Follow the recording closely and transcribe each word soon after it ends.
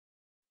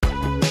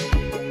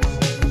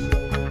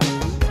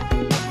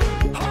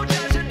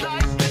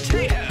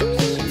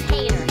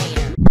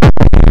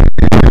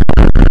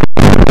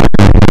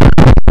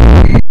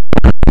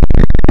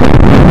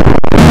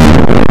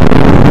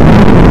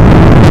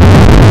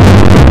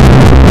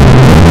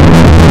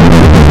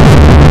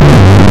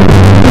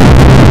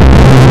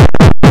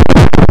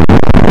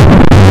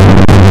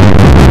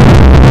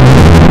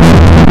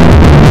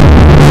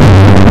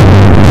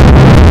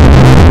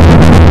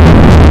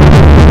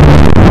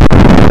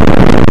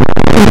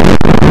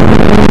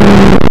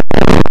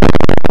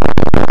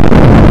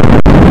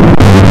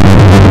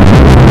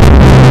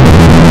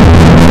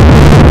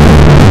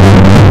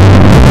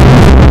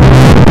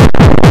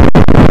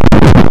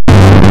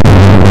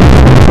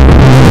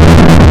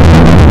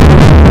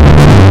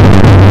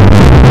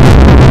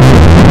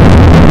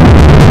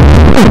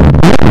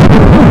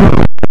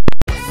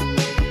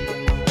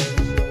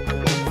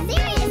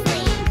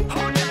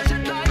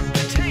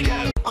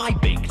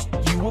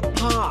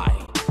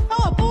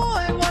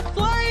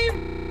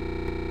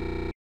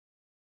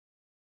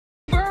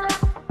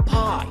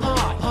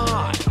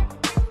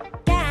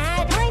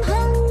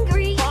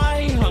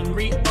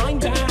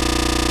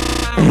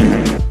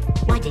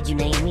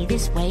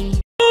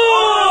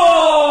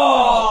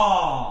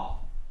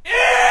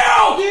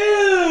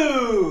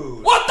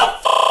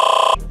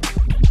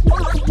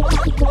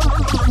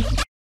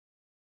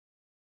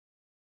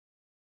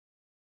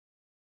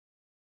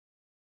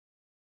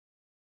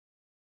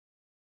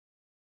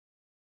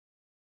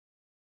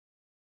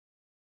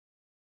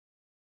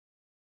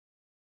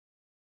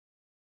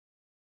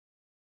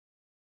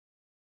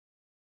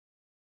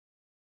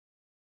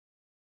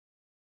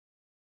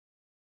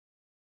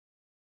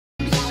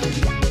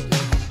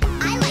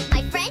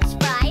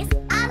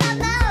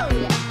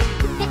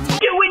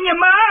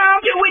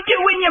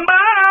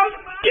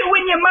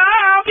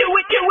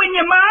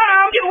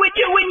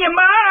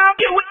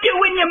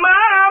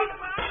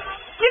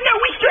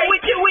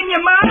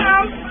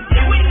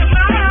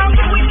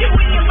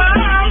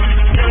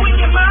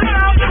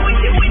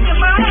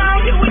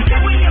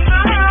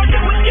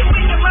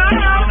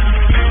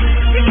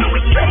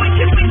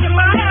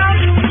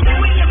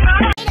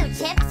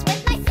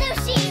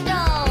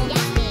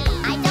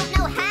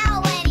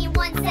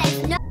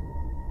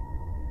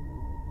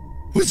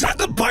Was that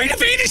the bite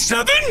of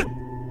 87?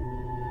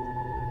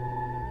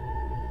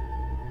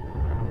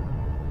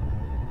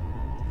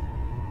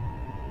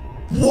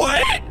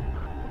 What?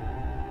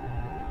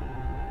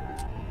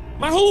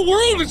 My whole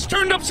world is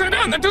turned upside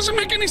down. That doesn't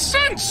make any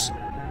sense.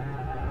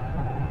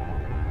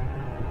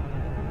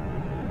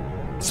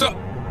 So...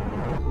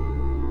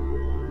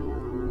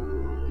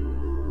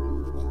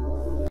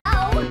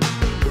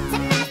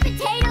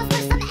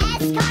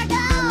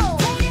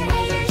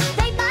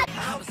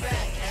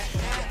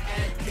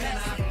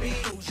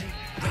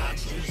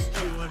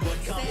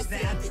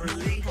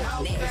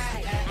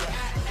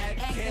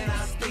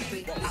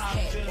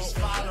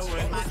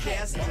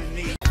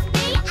 Destiny.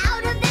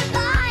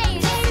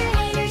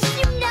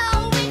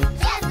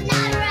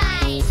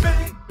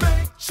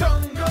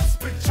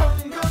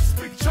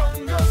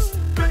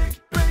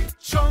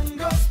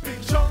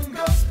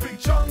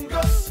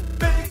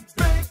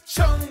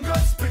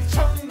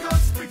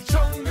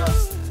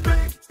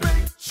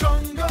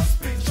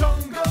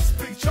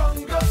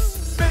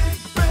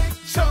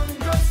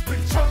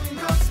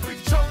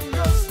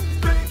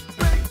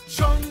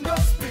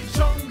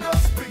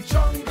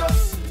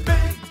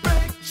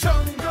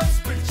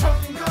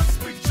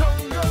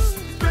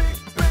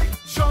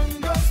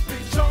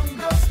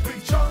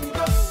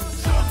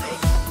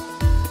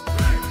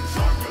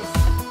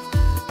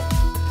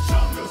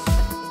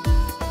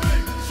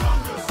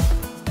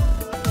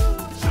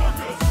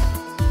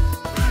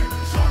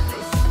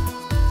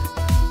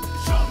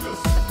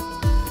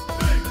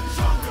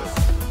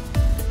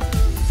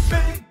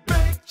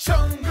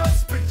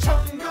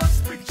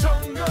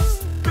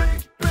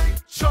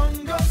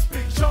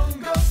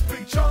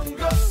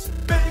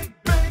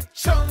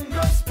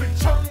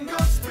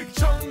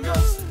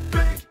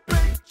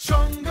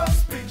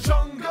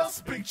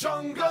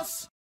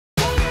 Chungus.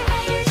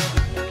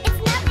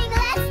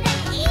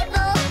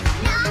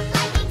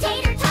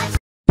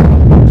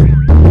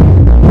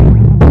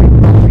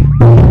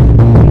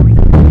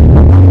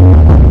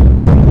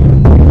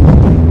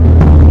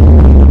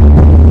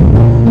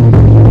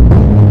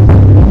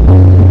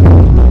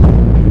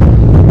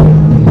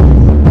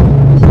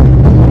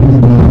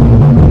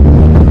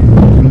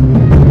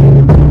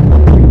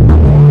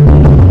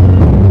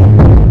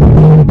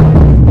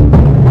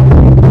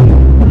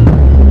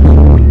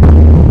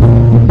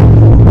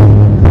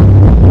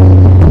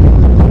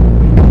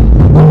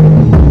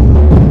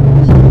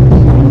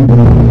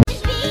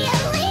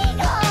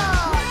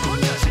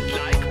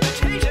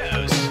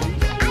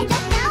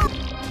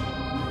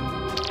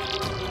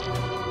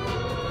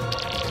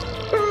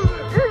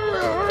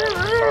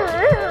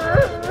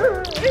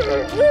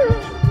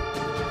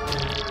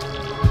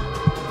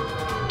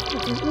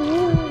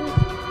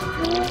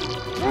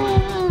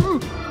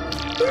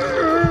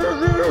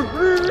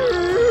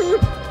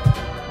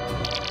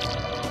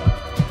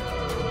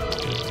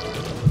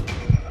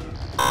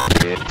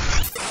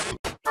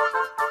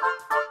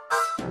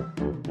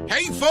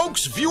 Hey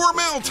folks, viewer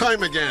mail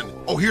time again.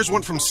 Oh, here's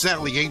one from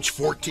Sally, age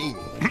 14.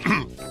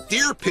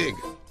 Dear Pig,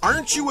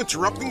 aren't you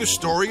interrupting the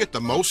story at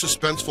the most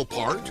suspenseful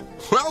part?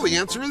 Well, the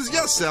answer is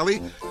yes,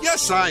 Sally.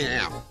 Yes, I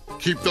am.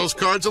 Keep those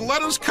cards and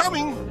letters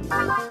coming.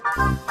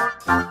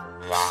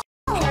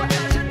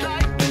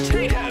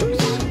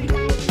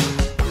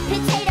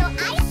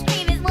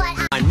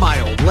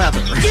 Mild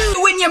leather.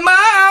 Doing your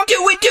mom!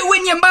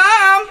 Doing your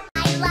mom!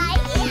 I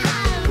like yum!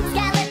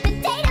 Scalloped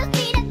potatoes,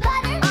 peanut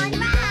butter on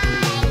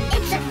mine!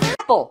 It's a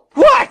apple!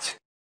 What?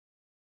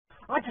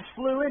 I just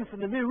flew in from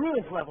the new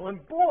ruins level,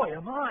 and boy,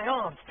 are my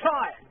arms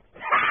tired!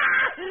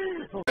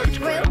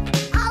 Group,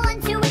 all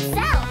unto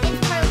itself,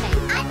 it's proven.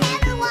 I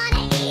never want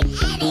to eat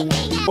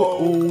anything else.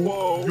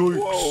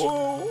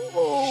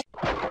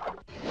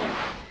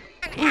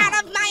 Out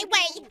of my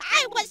way!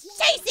 I was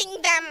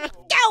chasing them!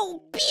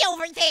 Go be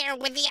over there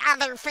with the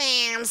other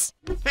fans!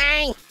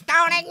 Hey,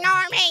 don't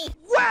ignore me!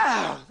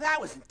 Wow, that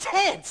was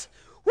intense!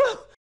 Woo.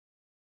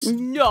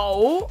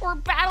 No, we're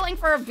battling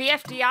for a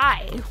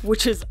VFDI,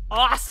 which is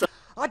awesome.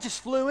 I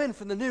just flew in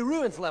from the new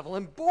ruins level,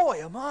 and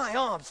boy, are my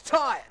arms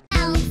tired!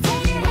 Haters,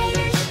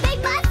 they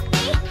must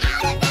be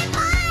out of their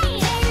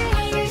minds!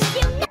 Haters,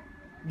 you know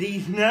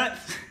These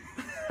nuts?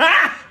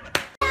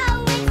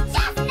 it's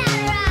just not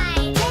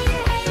right!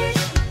 Haters,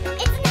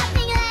 it's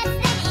nothing less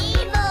than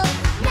evil!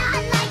 Not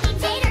liking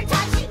tater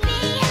tots should be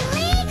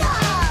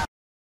illegal!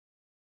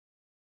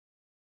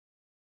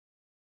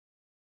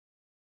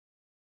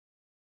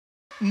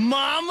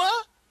 Mama?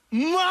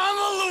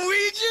 Mama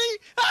Luigi?